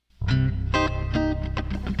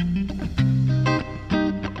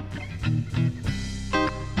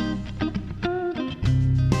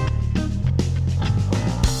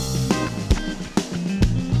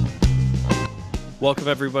Welcome,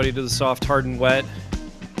 everybody, to the Soft, Hard, and Wet.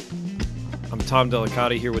 I'm Tom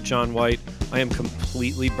Delicati here with John White. I am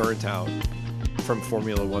completely burnt out from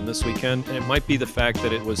Formula One this weekend, and it might be the fact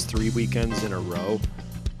that it was 3 weekends in a row,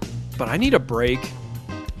 but I need a break.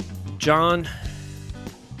 John,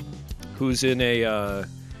 who's in a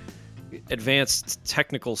advanced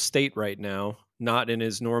technical state right now, not in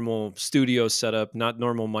his normal studio setup, not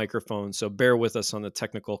normal microphone, so bear with us on the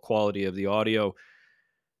technical quality of the audio.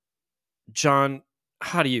 John,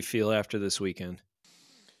 how do you feel after this weekend?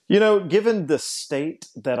 You know, given the state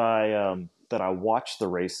that I watched the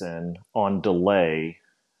race in on delay,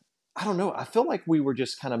 I don't know. I feel like we were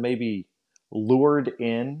just kind of maybe lured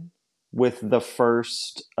in with the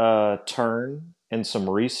first turn and some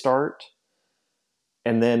restart,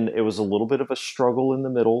 and then it was a little bit of a struggle in the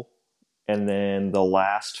middle, and then the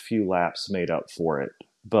last few laps made up for it.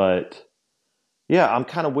 But yeah, I'm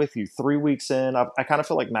kind of with you. 3 weeks in, I kind of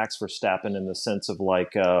feel like Max Verstappen in the sense of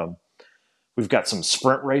like we've got some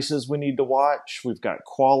sprint races we need to watch. We've got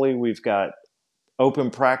quali, we've got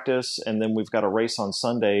open practice, and then we've got a race on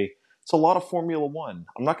Sunday. It's a lot of Formula One.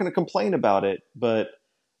 I'm not going to complain about it, but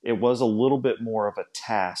it was a little bit more of a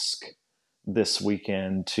task this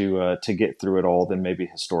weekend to get through it all than maybe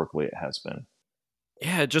historically it has been.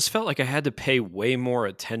 Yeah, it just felt like I had to pay way more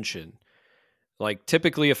attention. Like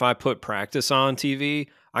typically if I put practice on TV,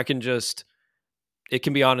 it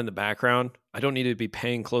can be on in the background. I don't need to be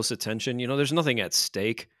paying close attention. There's nothing at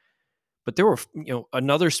stake. But there were,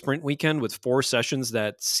 another sprint weekend with 4 sessions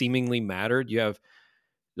that seemingly mattered. You have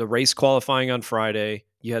the race qualifying on Friday.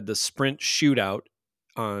 You had the sprint shootout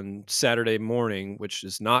on Saturday morning, which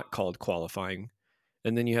is not called qualifying.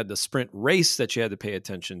 And then you had the sprint race that you had to pay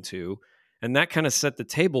attention to. And that kind of set the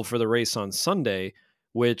table for the race on Sunday,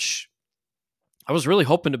 which I was really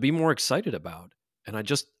hoping to be more excited about. And I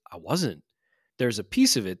wasn't. There's a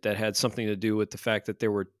piece of it that had something to do with the fact that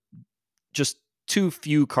there were just too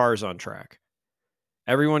few cars on track.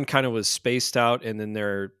 Everyone kind of was spaced out and then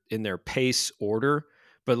they're in their pace order.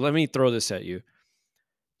 But let me throw this at you.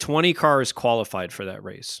 20 cars qualified for that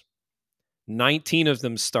race. 19 of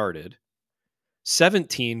them started.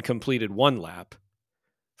 17 completed 1 lap.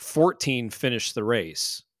 14 finished the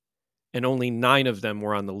race. And only 9 of them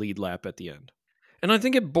were on the lead lap at the end. And I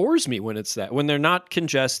think it bores me when it's that. When they're not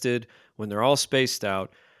congested, when they're all spaced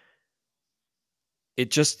out,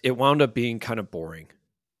 it wound up being kind of boring.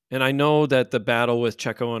 And I know that the battle with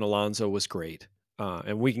Checo and Alonso was great.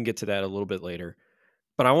 And we can get to that a little bit later.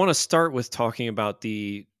 But I want to start with talking about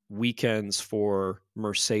the weekends for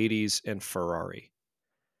Mercedes and Ferrari.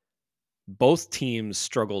 Both teams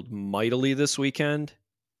struggled mightily this weekend.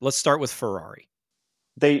 Let's start with Ferrari.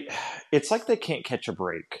 It's like they can't catch a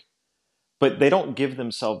break, but they don't give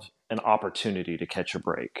themselves an opportunity to catch a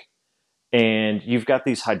break. And you've got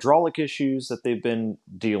these hydraulic issues that they've been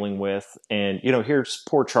dealing with. And, here's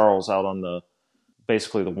poor Charles out on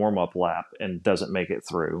basically the warm-up lap and doesn't make it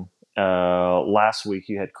through. Last week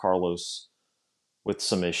you had Carlos with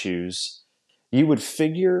some issues. You would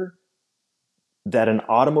figure that an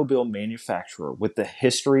automobile manufacturer with the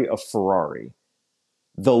history of Ferrari,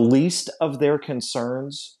 the least of their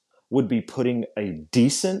concerns would be putting a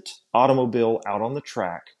decent automobile out on the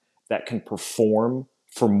track that can perform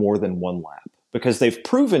for more than 1 lap. Because they've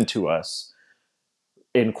proven to us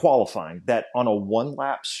in qualifying that on a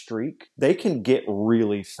 1-lap streak, they can get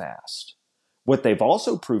really fast. What they've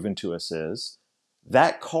also proven to us is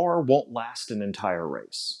that car won't last an entire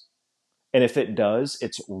race. And if it does,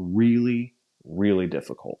 it's really, really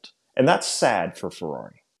difficult. And that's sad for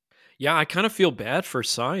Ferrari. Yeah, I kind of feel bad for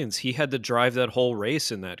Sainz. He had to drive that whole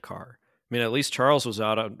race in that car. I mean, at least Charles was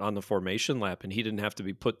out on the formation lap, and he didn't have to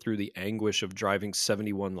be put through the anguish of driving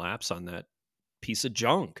 71 laps on that piece of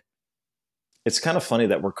junk. It's kind of funny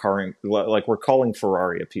that we're calling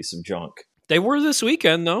Ferrari a piece of junk. They were this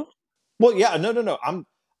weekend, though. Well, yeah, no.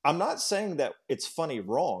 I'm not saying that it's funny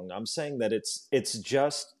wrong. I'm saying that it's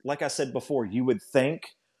just like I said before. You would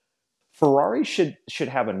think Ferrari should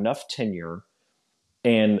have enough tenure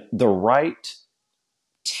and the right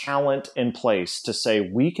talent in place to say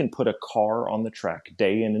we can put a car on the track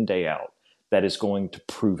day in and day out that is going to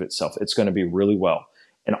prove itself. It's going to be really well.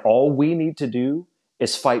 And all we need to do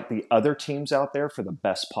is fight the other teams out there for the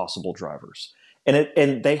best possible drivers.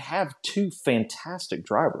 And they have 2 fantastic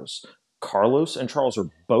drivers. Carlos and Charles are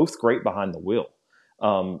both great behind the wheel.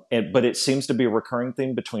 But it seems to be a recurring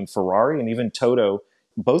theme between Ferrari and even Toto.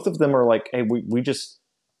 Both of them are like, hey,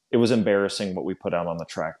 it was embarrassing what we put out on the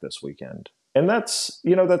track this weekend. And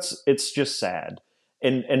it's just sad.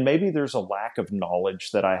 And maybe there's a lack of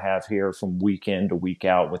knowledge that I have here from week in to week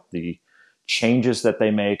out with the changes that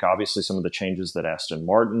they make. Obviously, some of the changes that Aston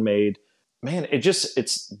Martin made. man,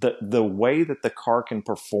 it's the way that the car can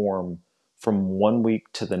perform from one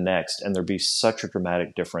week to the next, and there be such a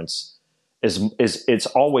dramatic difference is it's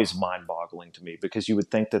always mind boggling to me, because you would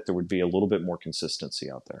think that there would be a little bit more consistency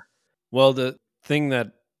out there. Well, the thing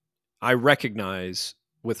that I recognize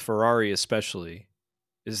with Ferrari especially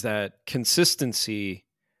is that consistency,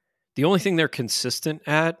 the only thing they're consistent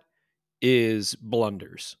at is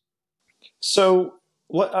blunders. So,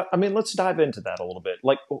 I mean, let's dive into that a little bit.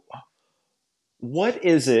 Like, what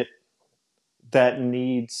is it that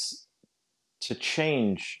needs to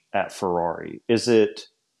change at Ferrari? The Is it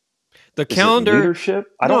calendar, leadership?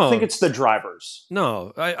 I don't think no, it's the drivers.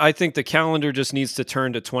 no. I think the calendar just needs to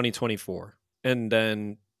turn to 2024 and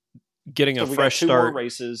then getting So a we got fresh two more start.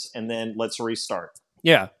 races, and then let's restart.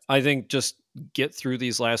 Yeah, I think just get through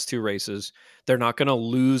these last two races. They're not going to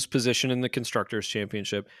lose position in the Constructors'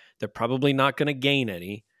 Championship. They're probably not going to gain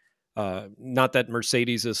any. Not that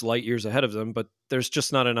Mercedes is light years ahead of them, but there's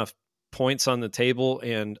just not enough points on the table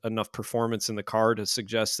and enough performance in the car to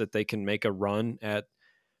suggest that they can make a run at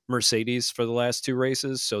Mercedes for the last two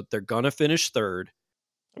races. So they're going to finish third.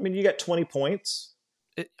 I mean, you got 20 points.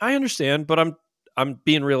 I understand, but I'm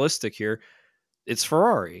being realistic here. It's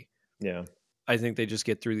Ferrari. Yeah. I think they just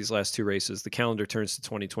get through these last two races. The calendar turns to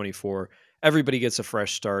 2024. Everybody gets a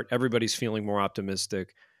fresh start. Everybody's feeling more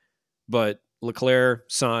optimistic. But Leclerc,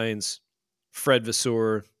 Sainz, Fred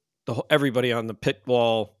Vasseur, everybody on the pit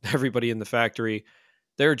wall, everybody in the factory,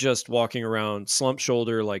 they're just walking around slump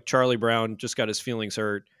shoulder like Charlie Brown just got his feelings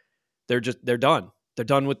hurt. They're done. They're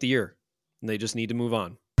done with the year, and they just need to move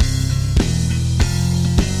on.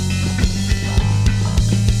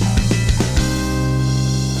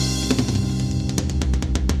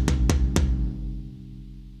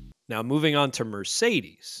 Now, moving on to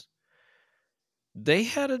Mercedes, they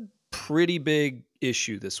had a pretty big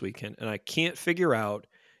issue this weekend, and I can't figure out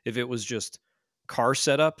if it was just car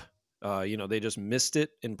setup. They just missed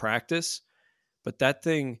it in practice, but that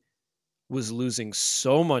thing was losing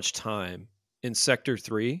so much time in sector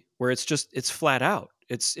 3 where it's flat out.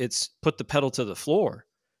 It's put the pedal to the floor,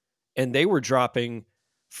 and they were dropping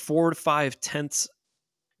 4 to 5 tenths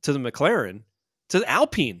to the McLaren, to the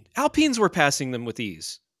Alpine. Alpines were passing them with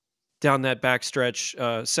ease down that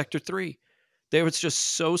backstretch, sector 3. They was just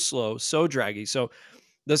so slow, so draggy. So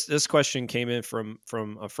this question came in from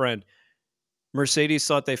a friend. Mercedes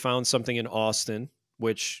thought they found something in Austin,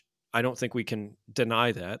 which I don't think we can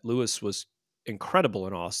deny that. Lewis was incredible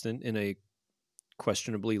in Austin in a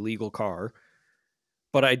questionably legal car.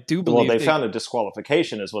 But I do Well, believe they found a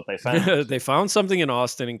disqualification is what they found. they found something in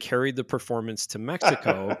Austin and carried the performance to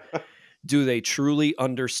Mexico. Do they truly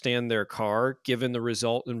understand their car given the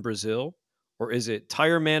result in Brazil? Or is it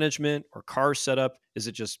tire management or car setup? Was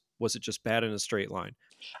it just bad in a straight line?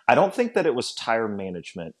 I don't think that it was tire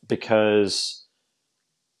management, because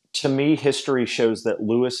to me, history shows that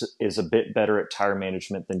Lewis is a bit better at tire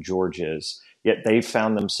management than George is. Yet they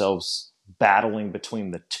found themselves battling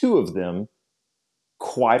between the two of them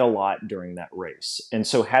quite a lot during that race. And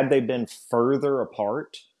so had they been further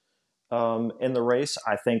apart in the race,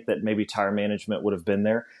 I think that maybe tire management would have been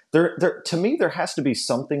there. To me, there has to be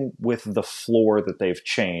something with the floor that they've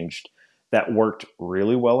changed that worked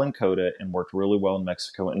really well in COTA and worked really well in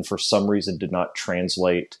Mexico, and for some reason did not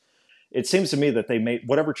translate. It seems to me that they made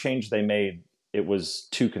whatever change they made, it was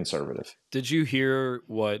too conservative. Did you hear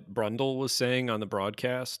what Brundle was saying on the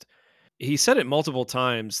broadcast? He said it multiple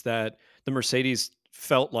times that the Mercedes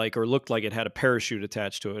felt like or looked like it had a parachute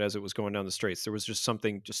attached to it as it was going down the straights. There was just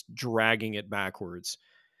something just dragging it backwards.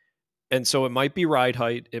 And so it might be ride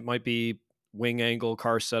height, it might be wing angle,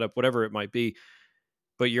 car setup, whatever it might be.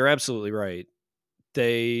 But you're absolutely right.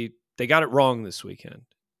 They got it wrong this weekend.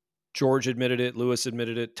 George admitted it, Lewis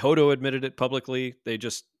admitted it, Toto admitted it publicly.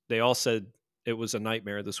 They all said it was a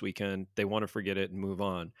nightmare this weekend. They want to forget it and move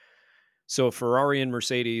on. So Ferrari and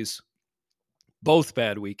Mercedes, both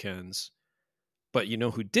bad weekends. But you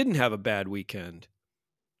know who didn't have a bad weekend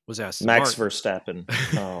was Aston Max Martin.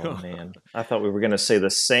 Verstappen. Oh, man. I thought we were going to say the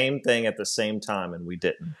same thing at the same time, and we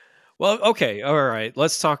didn't. Well, okay, all right.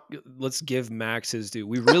 Let's give Max his due.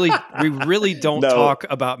 We really don't talk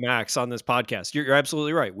about Max on this podcast. You're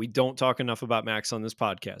absolutely right. We don't talk enough about Max on this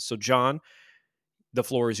podcast. So, John, the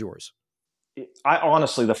floor is yours. I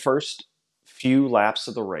honestly, the first few laps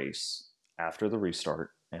of the race after the restart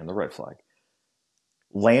and the red flag,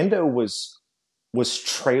 Lando was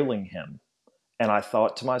trailing him, and I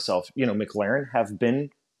thought to myself, McLaren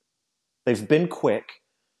they've been quick,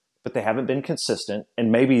 but they haven't been consistent.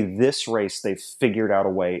 And maybe this race they've figured out a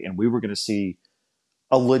way, and we were going to see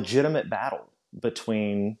a legitimate battle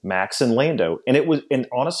between Max and Lando. And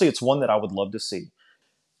honestly, it's one that I would love to see.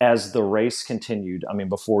 as the race continued, I mean,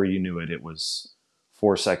 before you knew it, it was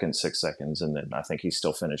 4 seconds, 6 seconds, and then I think he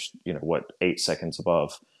still finished, 8 seconds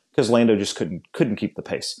above because Lando just couldn't keep the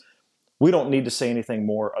pace. We don't need to say anything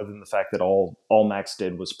more other than the fact that all Max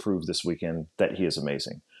did was prove this weekend that he is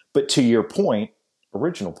amazing. But to your point,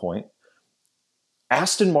 original point,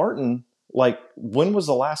 Aston Martin, like, when was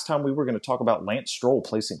the last time we were going to talk about Lance Stroll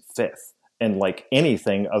placing fifth and like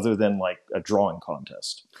anything other than like a drawing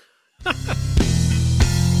contest?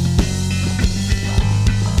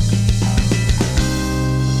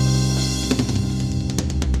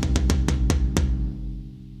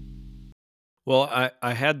 Well,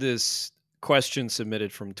 I had this question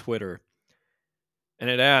submitted from Twitter, and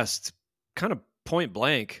it asked kind of point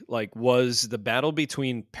blank, like, was the battle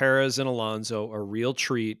between Perez and Alonso a real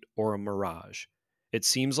treat or a mirage? It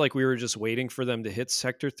seems like we were just waiting for them to hit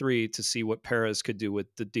Sector 3 to see what Perez could do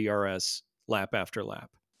with the DRS lap after lap.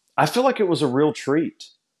 I feel like it was a real treat.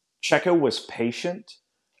 Checo was patient.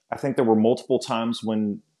 I think there were multiple times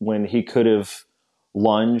when he could have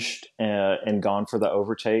lunged and gone for the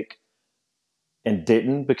overtake and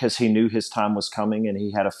didn't because he knew his time was coming and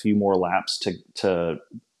he had a few more laps to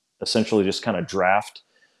essentially just kind of draft,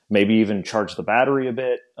 maybe even charge the battery a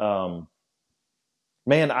bit.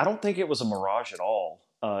 Man, I don't think it was a mirage at all,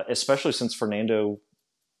 especially since Fernando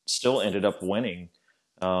still ended up winning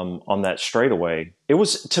on that straightaway. It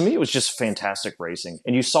was, to me, it was just fantastic racing.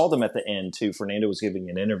 And you saw them at the end too. Fernando was giving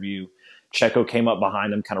an interview. Checo came up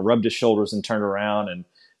behind him, kind of rubbed his shoulders and turned around, and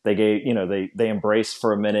they gave, they embraced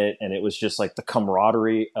for a minute. And it was just like the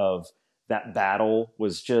camaraderie of that battle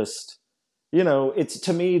was just, it's,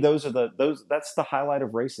 to me, that's the highlight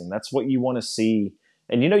of racing. That's what you want to see.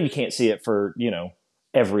 And you can't see it for,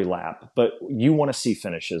 every lap, but you want to see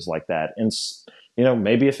finishes like that. And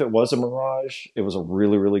maybe if it was a mirage, it was a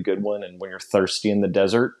really, really good one. And when you're thirsty in the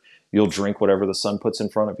desert, you'll drink whatever the sun puts in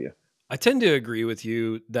front of you. I tend to agree with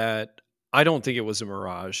you that I don't think it was a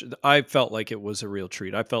mirage. I felt like it was a real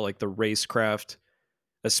treat. I felt like the racecraft,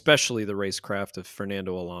 especially the racecraft of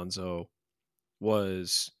Fernando Alonso,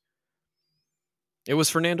 it was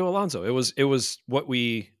Fernando Alonso. It was what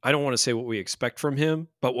I don't want to say what we expect from him,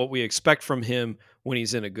 but what we expect from him when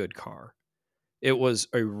he's in a good car. It was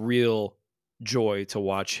a real joy to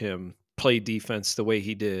watch him play defense the way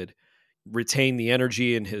he did, retain the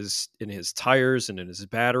energy in his tires and in his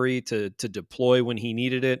battery to deploy when he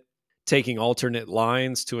needed it, taking alternate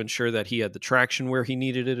lines to ensure that he had the traction where he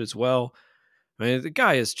needed it as well. I mean, the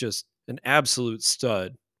guy is just an absolute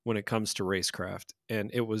stud when it comes to racecraft,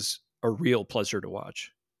 and it was a real pleasure to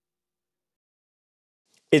watch.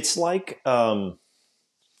 It's like,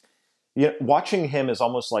 watching him is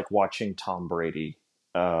almost like watching Tom Brady.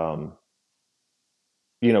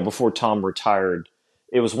 Before Tom retired,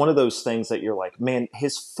 it was one of those things that you're like, man,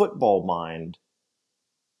 his football mind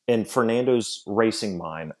and Fernando's racing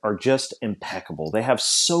mind are just impeccable. They have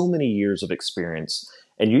so many years of experience.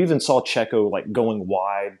 And you even saw Checo like going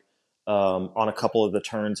wide on a couple of the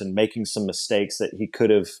turns and making some mistakes that he could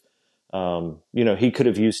have,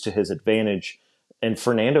 used to his advantage. And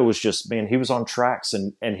Fernando was just, man, he was on tracks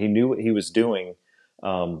and he knew what he was doing.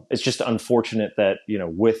 It's just unfortunate that,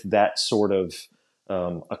 with that sort of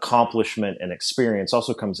accomplishment and experience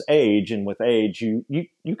also comes age. And with age,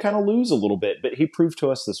 you kind of lose a little bit. But he proved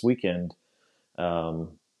to us this weekend,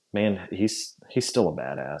 man, he's still a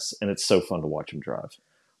badass. And it's so fun to watch him drive.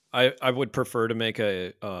 I would prefer to make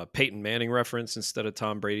a Peyton Manning reference instead of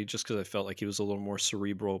Tom Brady, just because I felt like he was a little more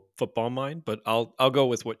cerebral football mind. But I'll go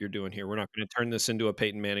with what you're doing here. We're not going to turn this into a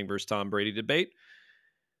Peyton Manning versus Tom Brady debate.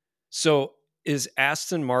 So, is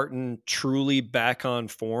Aston Martin truly back on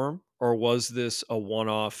form, or was this a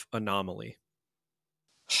one-off anomaly?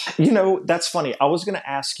 That's funny. I was going to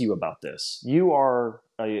ask you about this. You are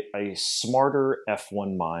a smarter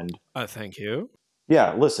F1 mind. Thank you.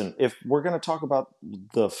 Yeah, listen, if we're going to talk about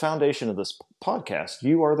the foundation of this podcast,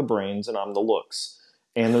 you are the brains and I'm the looks.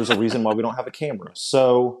 And there's a reason why we don't have a camera.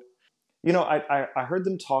 So, I heard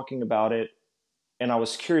them talking about it, and I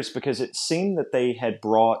was curious because it seemed that they had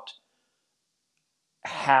brought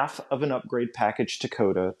half of an upgrade package to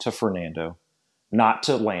Coda to Fernando, not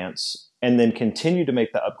to Lance, and then continue to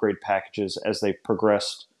make the upgrade packages as they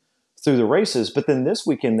progressed through the races. But then this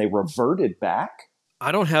weekend they reverted back.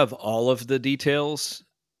 I don't have all of the details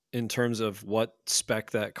in terms of what spec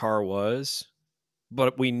that car was,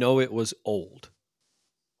 but we know it was old.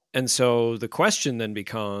 And so the question then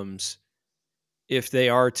becomes, if they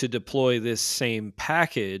are to deploy this same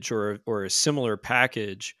package or a similar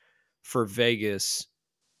package for Vegas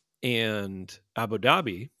and Abu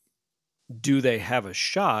Dhabi, do they have a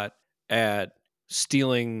shot at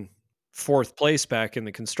stealing fourth place back in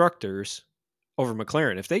the constructors over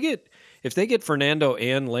McLaren. If they get Fernando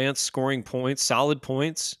and Lance scoring points, solid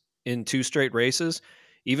points in 2 straight races,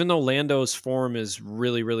 even though Lando's form is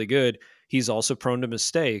really, really good, he's also prone to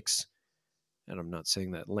mistakes. And I'm not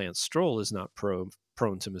saying that Lance Stroll is not prone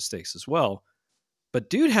to mistakes as well. But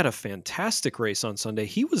dude had a fantastic race on Sunday.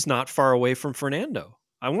 He was not far away from Fernando.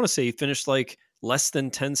 I want to say he finished like less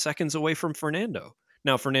than 10 seconds away from Fernando.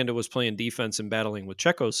 Now, Fernando was playing defense and battling with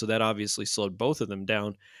Checo, so that obviously slowed both of them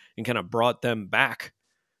down and kind of brought them back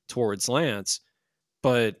towards Lance.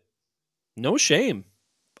 But no shame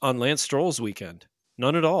on Lance Stroll's weekend.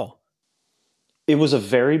 None at all. It was a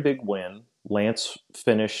very big win. Lance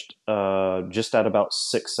finished just at about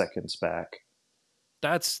 6 seconds back.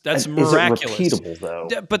 That's And miraculous. Is it repeatable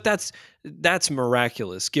though? But that's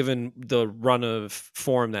miraculous given the run of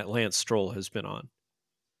form that Lance Stroll has been on.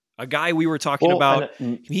 A guy we were talking about,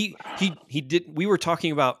 he did. We were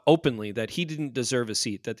talking about openly that he didn't deserve a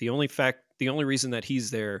seat. That the only reason that he's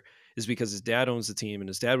there is because his dad owns the team and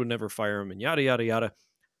his dad would never fire him and yada yada yada.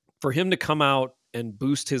 For him to come out and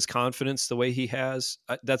boost his confidence the way he has,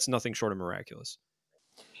 that's nothing short of miraculous.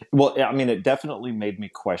 Well, I mean, it definitely made me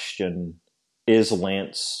question: is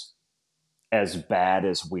Lance as bad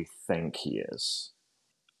as we think he is?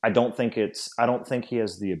 I don't think he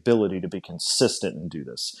has the ability to be consistent and do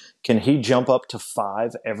this. Can he jump up to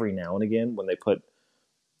 5 every now and again when they put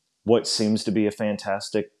what seems to be a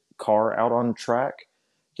fantastic car out on track?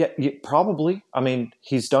 Yeah, probably. I mean,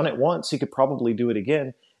 he's done it once. He could probably do it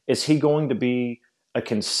again. Is he going to be a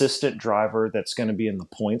consistent driver that's going to be in the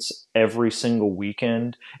points every single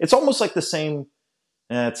weekend? It's almost like the same.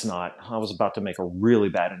 It's not. I was about to make a really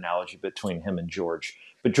bad analogy between him and George,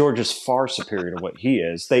 but George is far superior to what he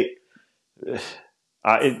is. Like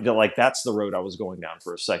that's the road I was going down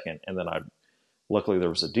for a second, and then luckily there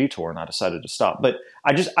was a detour, and I decided to stop. But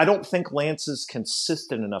I don't think Lance is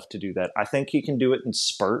consistent enough to do that. I think he can do it in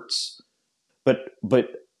spurts, but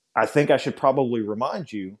I think I should probably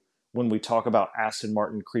remind you when we talk about Aston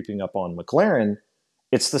Martin creeping up on McLaren,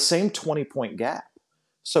 it's the same 20-point gap.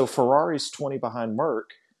 So Ferrari's 20 behind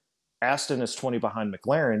Merc, Aston is 20 behind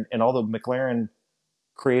McLaren, and although McLaren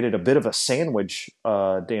created a bit of a sandwich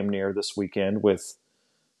damn near this weekend with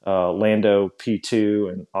Lando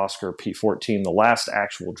P2 and Oscar P14, the last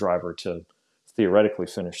actual driver to theoretically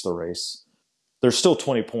finish the race, there's still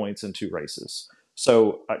 20 points in 2 races.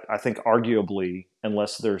 So I think arguably,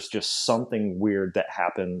 unless there's just something weird that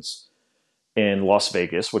happens in Las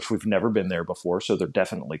Vegas, which we've never been there before, so there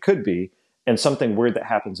definitely could be, and something weird that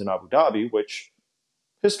happens in Abu Dhabi, which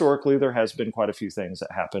historically there has been quite a few things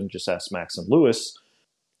that happen, just ask Max and Lewis,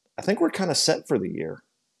 I think we're kind of set for the year.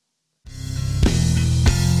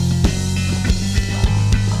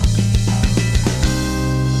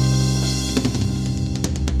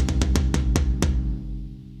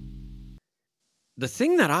 The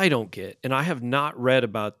thing that I don't get, and I have not read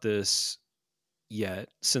about this yet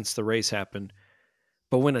since the race happened,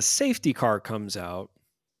 but when a safety car comes out,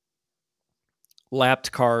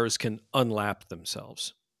 lapped cars can unlap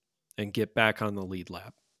themselves and get back on the lead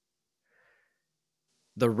lap.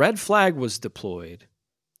 The red flag was deployed,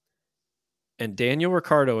 and Daniel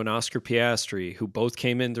Ricciardo and Oscar Piastri, who both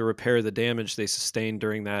came in to repair the damage they sustained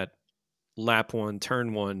during that lap 1,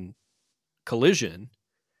 turn 1 collision,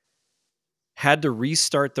 had to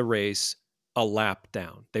restart the race a lap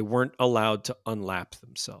down. They weren't allowed to unlap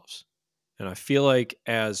themselves. And I feel like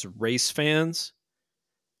as race fans,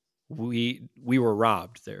 we were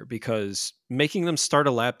robbed there because making them start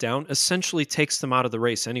a lap down essentially takes them out of the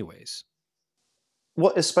race anyways.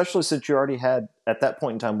 Well, especially since you already had, at that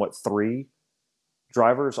point in time, 3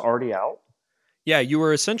 drivers already out? Yeah, you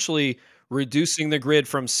were essentially reducing the grid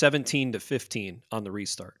from 17 to 15 on the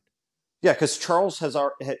restart. Yeah, because Charles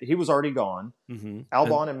he was already gone. Mm-hmm.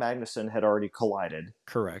 Albon and Magnussen had already collided.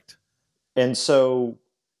 Correct. And so...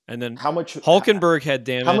 And then Hulkenberg had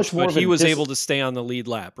damage, but he was able to stay on the lead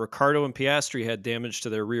lap. Ricciardo and Piastri had damage to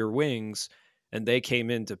their rear wings, and they came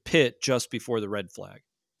into pit just before the red flag.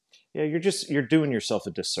 Yeah, you're doing yourself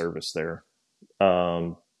a disservice there.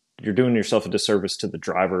 You're doing yourself a disservice to the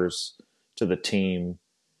drivers, to the team,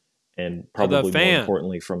 and probably more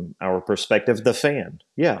importantly, from our perspective, the fan.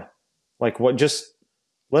 Yeah, like what? Just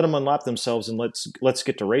let them unlap themselves and let's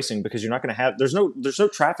get to racing because you're not going to have there's no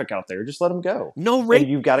traffic out there. Just let them go. No race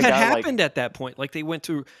had happened at that point. Like they went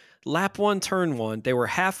to lap 1, turn 1. They were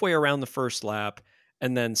halfway around the first lap,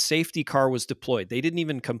 and then safety car was deployed. They didn't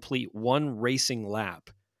even complete one racing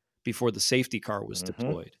lap before the safety car was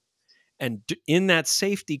deployed. And in that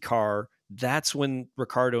safety car, that's when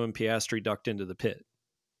Ricciardo and Piastri ducked into the pit.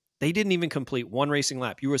 They didn't even complete one racing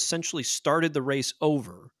lap. You essentially started the race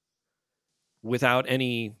over without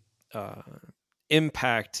any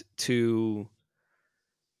impact to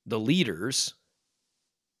the leaders.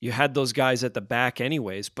 You had those guys at the back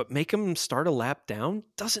anyways, but make them start a lap down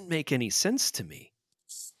doesn't make any sense to me.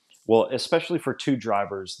 Well, especially for two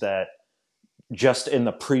drivers that just in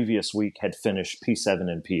the previous week had finished P7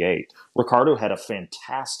 and P8. Ricardo had a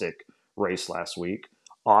fantastic race last week.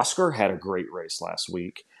 Oscar had a great race last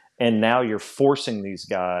week. And now you're forcing these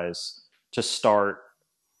guys to start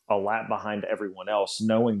a lap behind everyone else,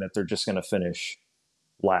 knowing that they're just going to finish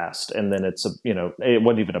last. And then it's it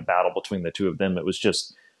wasn't even a battle between the two of them. It was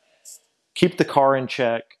just keep the car in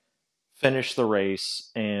check, finish the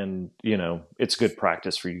race, and it's good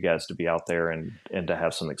practice for you guys to be out there and to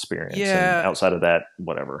have some experience. Yeah. And outside of that,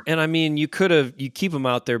 whatever. And I mean, you keep them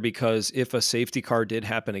out there because if a safety car did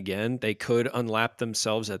happen again, they could unlap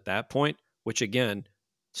themselves at that point, which again,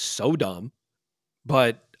 so dumb.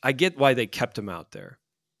 But I get why they kept him out there.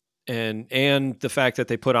 And the fact that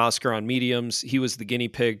they put Oscar on mediums, he was the guinea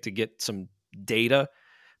pig to get some data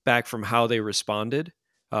back from how they responded,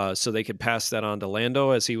 so they could pass that on to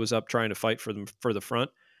Lando as he was up trying to fight for them for the front.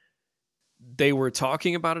 They were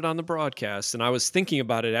talking about it on the broadcast, and I was thinking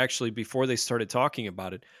about it actually before they started talking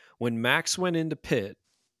about it. When Max went into pit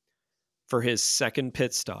for his second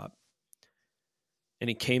pit stop, and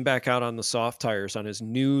he came back out on the soft tires, on his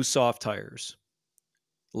new soft tires,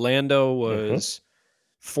 Lando was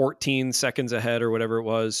 14 seconds ahead or whatever it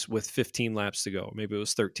was with 15 laps to go. Maybe it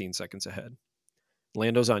was 13 seconds ahead.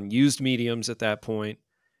 Lando's on used mediums at that point,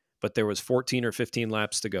 but there was 14 or 15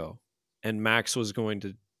 laps to go. And Max was going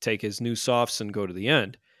to take his new softs and go to the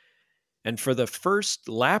end. And for the first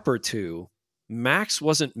lap or two, Max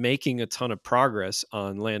wasn't making a ton of progress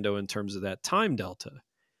on Lando in terms of that time delta.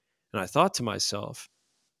 And I thought to myself,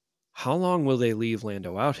 how long will they leave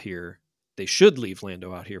Lando out here? They should leave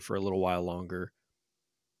Lando out here for a little while longer.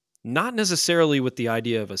 Not necessarily with the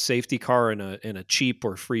idea of a safety car and a cheap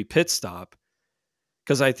or free pit stop,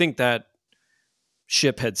 because I think that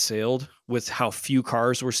ship had sailed with how few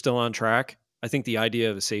cars were still on track. I think the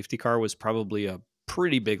idea of a safety car was probably a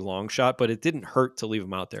pretty big long shot, but it didn't hurt to leave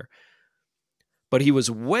him out there. But he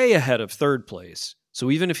was way ahead of third place.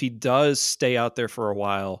 So even if he does stay out there for a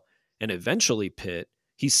while and eventually pit,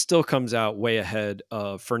 he still comes out way ahead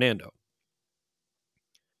of Fernando.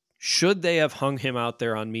 Should they have hung him out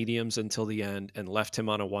there on mediums until the end and left him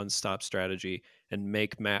on a one-stop strategy and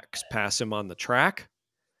make Max pass him on the track?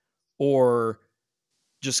 Or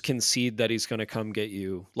just concede that he's going to come get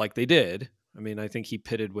you like they did? I mean, I think he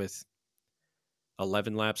pitted with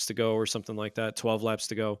 11 laps to go or something like that, 12 laps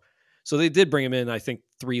to go. So they did bring him in, I think,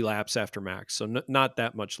 3 laps after Max, so not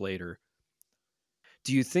that much later.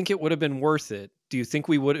 Do you think it would have been worth it? Do you think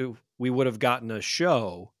we would have gotten a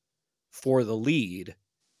show for the lead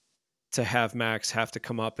to have Max have to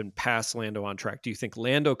come up and pass Lando on track? Do you think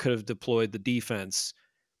Lando could have deployed the defense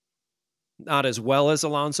not as well as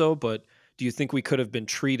Alonso, but do you think we could have been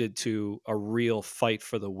treated to a real fight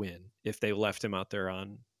for the win if they left him out there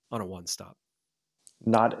on a one stop?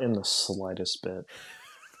 Not in the slightest bit.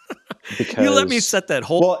 Because you let me set that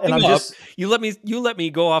whole thing and up. You let me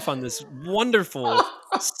go off on this wonderful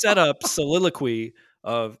setup soliloquy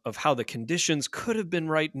of how the conditions could have been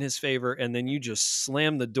right in his favor, and then you just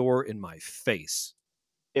slam the door in my face.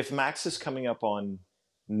 If Max is coming up on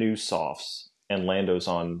new softs and Lando's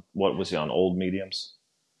on, what was he on, old mediums?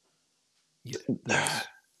 Yeah,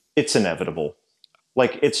 it's inevitable.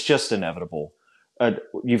 Like, it's just inevitable.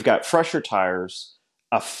 You've got fresher tires,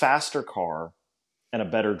 a faster car, and a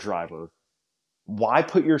better driver. Why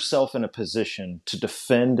put yourself in a position to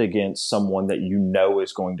defend against someone that you know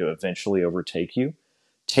is going to eventually overtake you?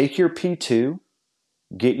 Take your P2,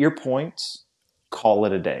 get your points, call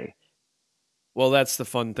it a day. Well, that's the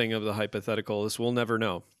fun thing of the hypothetical is we'll never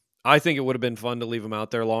know. I think it would have been fun to leave him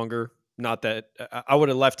out there longer. Not that I would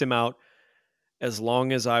have left him out as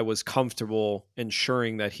long as I was comfortable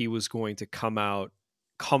ensuring that he was going to come out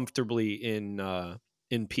comfortably in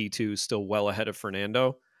P2, still well ahead of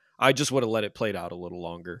Fernando. I just would have let it play out a little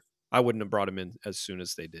longer. I wouldn't have brought him in as soon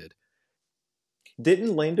as they did.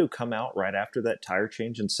 Didn't Lando come out right after that tire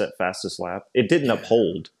change and set fastest lap? It didn't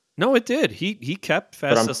uphold. No, it did. He kept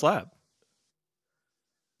fastest lap.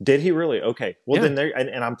 Did he really? Okay. Well, then there,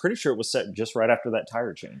 and I'm pretty sure it was set just right after that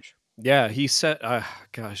tire change. Yeah, he set,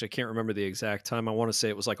 gosh, I can't remember the exact time. I want to say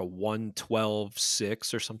it was like a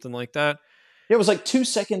 1:12.6 or something like that. Yeah, it was like 2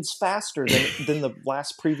 seconds faster than the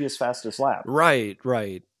last previous fastest lap. Right.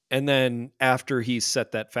 And then after he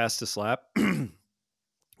set that fastest lap,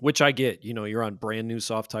 which I get, you're on brand new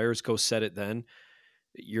soft tires, go set it then.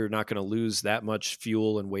 You're not going to lose that much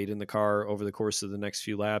fuel and weight in the car over the course of the next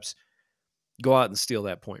few laps. Go out and steal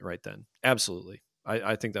that point right then. Absolutely.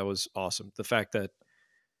 I think that was awesome. The fact that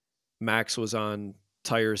Max was on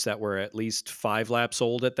tires that were at least 5 laps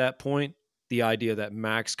old at that point, the idea that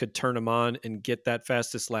Max could turn them on and get that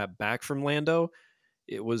fastest lap back from Lando,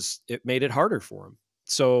 it made it harder for him.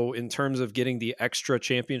 So in terms of getting the extra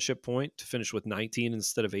championship point to finish with 19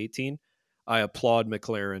 instead of 18, I applaud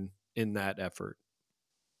McLaren in that effort.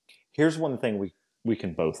 Here's one thing we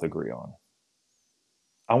can both agree on.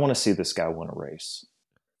 I want to see this guy win a race.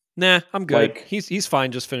 Nah, I'm good. Like, He's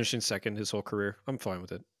fine just finishing second his whole career. I'm fine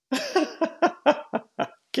with it.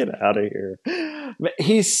 get out of here.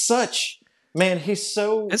 He's so.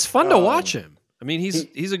 It's fun to watch him. I mean,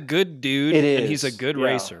 he's a good dude It and he's a is, good yeah.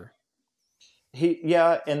 racer.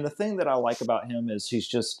 And the thing that I like about him is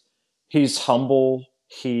he's humble.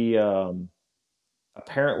 He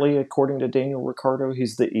apparently, according to Daniel Ricciardo,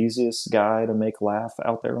 he's the easiest guy to make laugh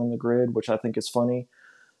out there on the grid, which I think is funny.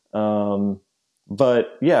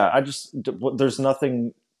 But yeah, there's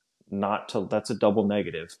nothing not to. That's a double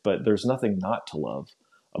negative, but there's nothing not to love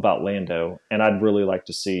about Lando, and I'd really like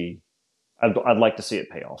to see. I'd like to see it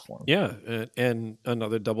pay off for him. Yeah, and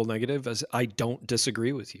another double negative is I don't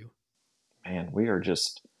disagree with you. Man, we are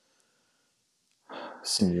just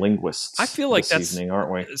some linguists. I feel like this evening,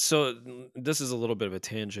 aren't we? So this is a little bit of a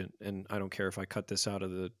tangent, and I don't care if I cut this out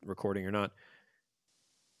of the recording or not.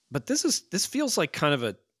 But this feels like kind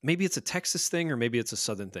of maybe it's a Texas thing or maybe it's a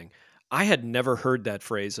Southern thing. I had never heard that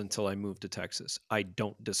phrase until I moved to Texas. I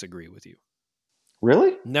don't disagree with you.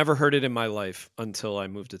 Really? Never heard it in my life until I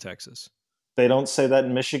moved to Texas. They don't say that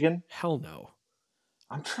in Michigan? Hell no.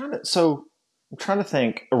 I'm trying to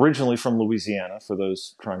think. Originally from Louisiana, for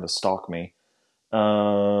those trying to stalk me. We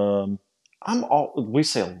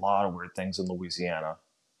say a lot of weird things in Louisiana.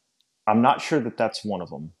 I'm not sure that that's one of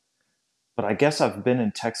them. But I guess I've been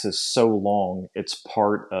in Texas so long, it's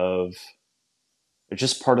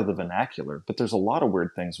just part of the vernacular. But there's a lot of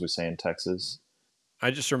weird things we say in Texas.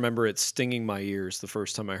 I just remember it stinging my ears the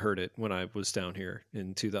first time I heard it when I was down here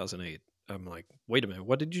in 2008. I'm like, wait a minute,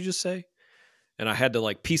 what did you just say? And I had to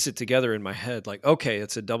like piece it together in my head. Like, okay,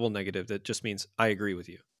 it's a double negative. That just means I agree with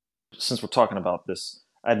you. Since we're talking about this,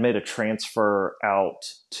 I'd made a transfer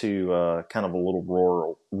out to kind of a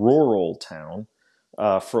little rural town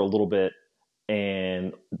for a little bit.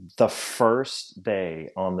 And the first day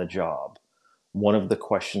on the job, one of the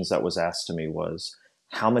questions that was asked to me was,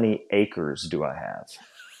 how many acres do I have?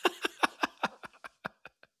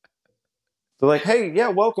 They're like, hey, yeah,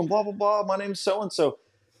 welcome, blah, blah, blah. My name's so-and-so.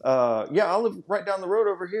 Yeah, I live right down the road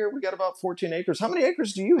over here. We got about 14 acres. How many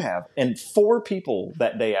acres do you have? And 4 people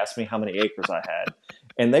that day asked me how many acres I had.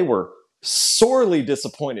 And they were sorely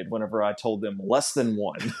disappointed whenever I told them less than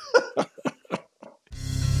 1.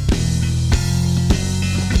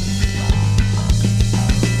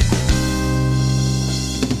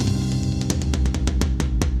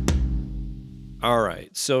 All right.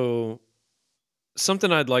 So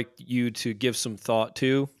something I'd like you to give some thought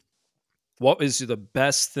to. What is the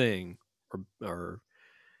best thing or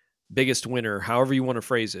biggest winner, however you want to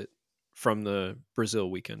phrase it, from the Brazil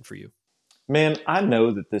weekend for you? Man, I know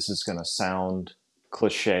that this is going to sound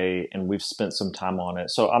cliche and we've spent some time on it.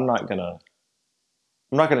 So I'm not going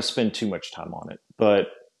to spend too much time on it, but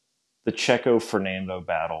the Checo Fernando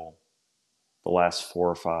battle the last 4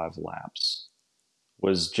 or 5 laps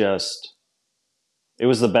was just it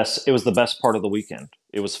was the best part of the weekend.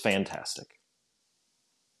 It was fantastic.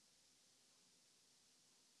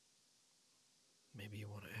 Maybe you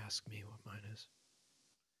want to ask me what mine is.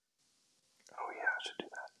 Oh yeah, I should do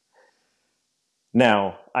that.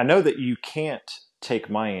 Now, I know that you can't take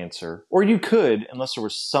my answer, or you could, unless there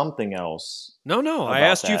was something else. No, I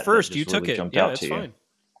asked you first. You took it. Yeah, it's fine.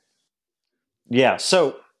 Yeah,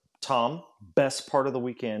 so Tom, best part of the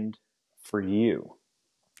weekend for you?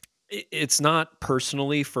 It's not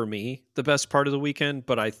personally for me the best part of the weekend,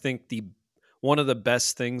 but I think one of the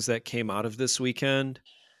best things that came out of this weekend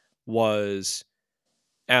was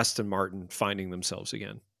Aston Martin finding themselves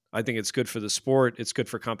again. I think it's good for the sport. It's good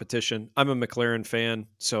for competition. I'm a McLaren fan,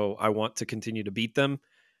 so I want to continue to beat them,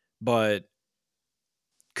 but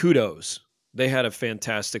kudos. They had a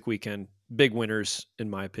fantastic weekend. Big winners, in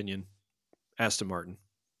my opinion. Aston Martin.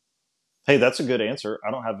 Hey, that's a good answer.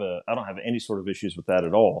 I don't have any sort of issues with that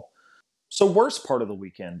at all. So worst part of the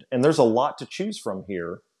weekend, and there's a lot to choose from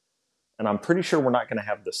here, and I'm pretty sure we're not going to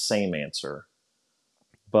have the same answer.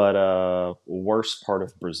 But worst part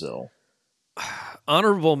of Brazil.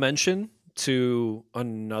 Honorable mention to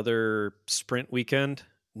another sprint weekend.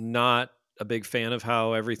 Not a big fan of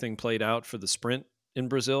how everything played out for the sprint in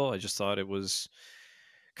Brazil. I just thought it was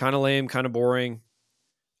kind of lame, kind of boring.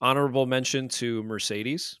 Honorable mention to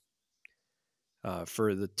Mercedes.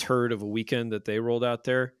 for the turd of a weekend that they rolled out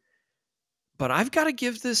there. But I've got to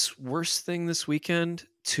give this worst thing this weekend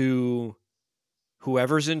to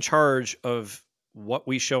whoever's in charge of what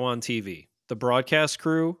we show on TV, the broadcast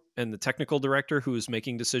crew and the technical director who is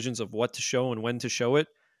making decisions of what to show and when to show it.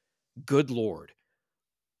 Good Lord.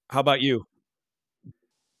 How about you?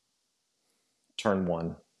 Turn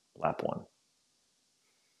 1, lap 1.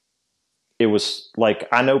 It was like,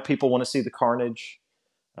 I know people want to see the carnage.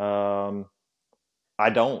 I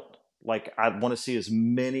don't. Like, I want to see as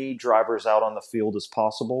many drivers out on the field as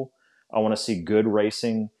possible. I want to see good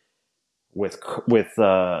racing with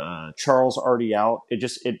Charles already out.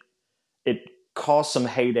 It caused some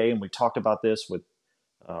heyday, and we talked about this with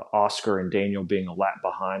Oscar and Daniel being a lap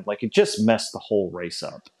behind. Like, it just messed the whole race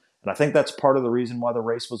up. And I think that's part of the reason why the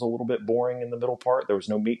race was a little bit boring in the middle part. There was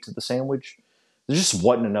no meat to the sandwich. There just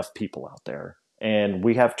wasn't enough people out there. And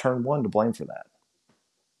we have turn 1 to blame for that.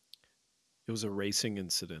 It was a racing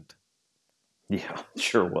incident. Yeah,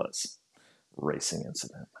 sure was. Racing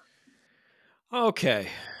incident. Okay.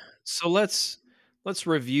 So let's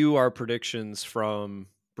review our predictions from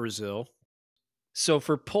Brazil. So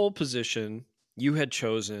for pole position, you had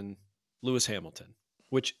chosen Lewis Hamilton,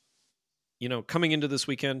 which, coming into this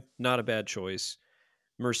weekend, not a bad choice.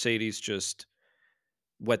 Mercedes just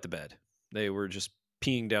wet the bed. They were just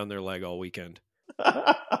peeing down their leg all weekend.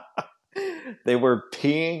 They were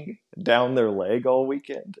peeing down their leg all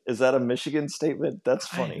weekend. Is that a Michigan statement? That's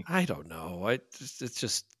funny. I don't know.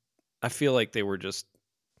 I feel like they were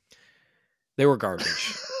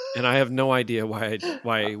garbage. And I have no idea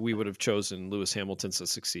why we would have chosen Lewis Hamilton to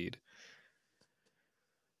succeed.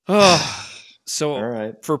 So all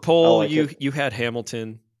right. For pole, you had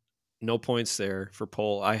Hamilton, no points there. For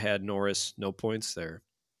pole, I had Norris, no points there.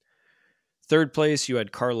 Third place, you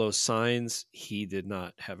had Carlos Sainz. He did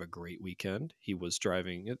not have a great weekend. He was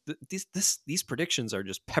driving. These predictions are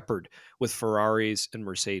just peppered with Ferraris and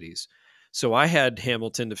Mercedes. So I had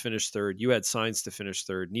Hamilton to finish third. You had Sainz to finish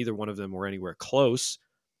third. Neither one of them were anywhere close.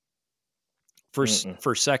 For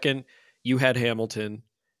second, you had Hamilton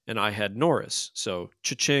and I had Norris. So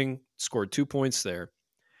cha-ching, scored 2 points there.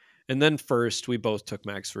 And then first, we both took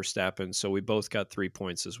Max Verstappen. So we both got 3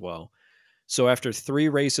 points as well. So after 3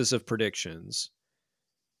 races of predictions,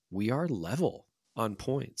 we are level on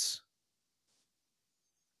points.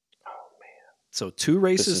 Oh man! So 2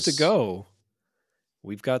 races to go.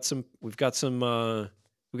 We've got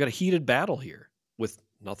a heated battle here with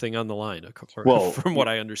nothing on the line. Well, from what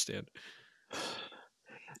I understand,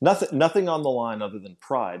 nothing on the line other than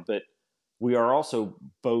pride. But we are also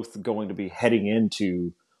both going to be heading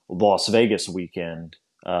into Las Vegas weekend.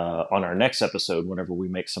 On our next episode, whenever we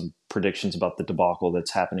make some predictions about the debacle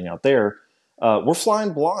that's happening out there, we're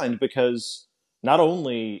flying blind because not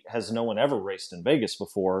only has no one ever raced in Vegas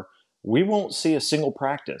before, we won't see a single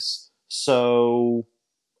practice. So,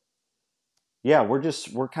 yeah, we're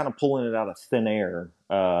kind of pulling it out of thin air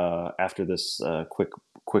after this quick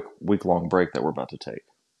week-long break that we're about to take.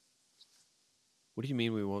 What do you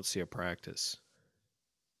mean we won't see a practice?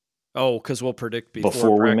 Oh, because we'll predict before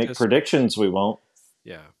practice? We make predictions, we won't.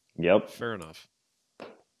 Yeah. Yep. Fair enough.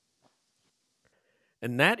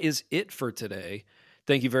 And that is it for today.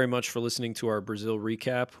 Thank you very much for listening to our Brazil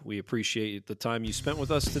recap. We appreciate the time you spent with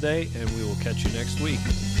us today, and we will catch you next week.